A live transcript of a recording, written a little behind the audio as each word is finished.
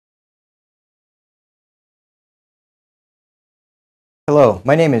Hello,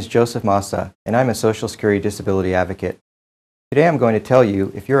 my name is Joseph Massa, and I'm a Social Security Disability Advocate. Today I'm going to tell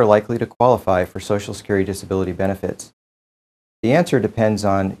you if you are likely to qualify for Social Security disability benefits. The answer depends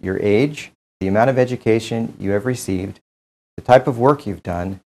on your age, the amount of education you have received, the type of work you've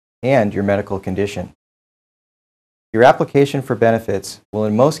done, and your medical condition. Your application for benefits will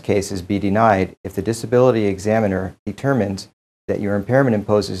in most cases be denied if the disability examiner determines that your impairment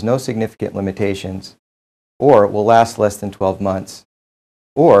imposes no significant limitations, or will last less than 12 months,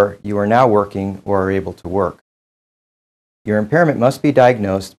 or you are now working or are able to work. Your impairment must be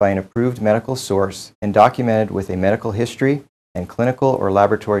diagnosed by an approved medical source and documented with a medical history and clinical or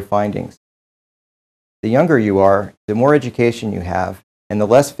laboratory findings. The younger you are, the more education you have, and the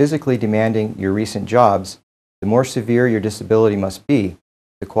less physically demanding your recent jobs, the more severe your disability must be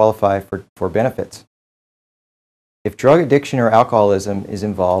to qualify for benefits. If drug addiction or alcoholism is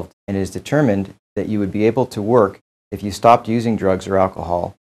involved and it is determined that you would be able to work if you stopped using drugs or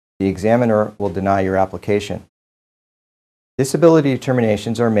alcohol, the examiner will deny your application. Disability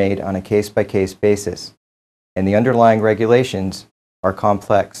determinations are made on a case-by-case basis, and the underlying regulations are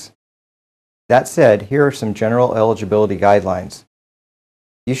complex. That said, here are some general eligibility guidelines.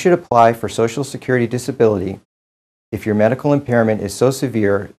 You should apply for Social Security disability if your medical impairment is so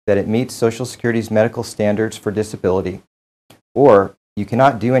severe that it meets Social Security's medical standards for disability, or you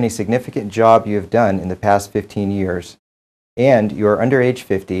cannot do any significant job you have done in the past 15 years, and you are under age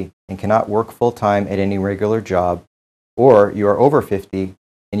 50 and cannot work full-time at any regular job, or you are over 50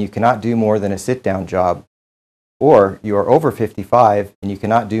 and you cannot do more than a sit-down job, or you are over 55 and you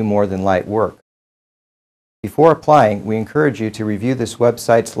cannot do more than light work. Before applying, we encourage you to review this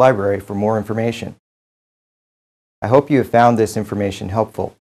website's library for more information. I hope you have found this information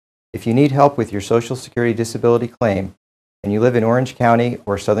helpful. If you need help with your Social Security disability claim and you live in Orange County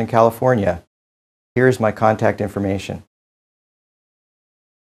or Southern California, here is my contact information.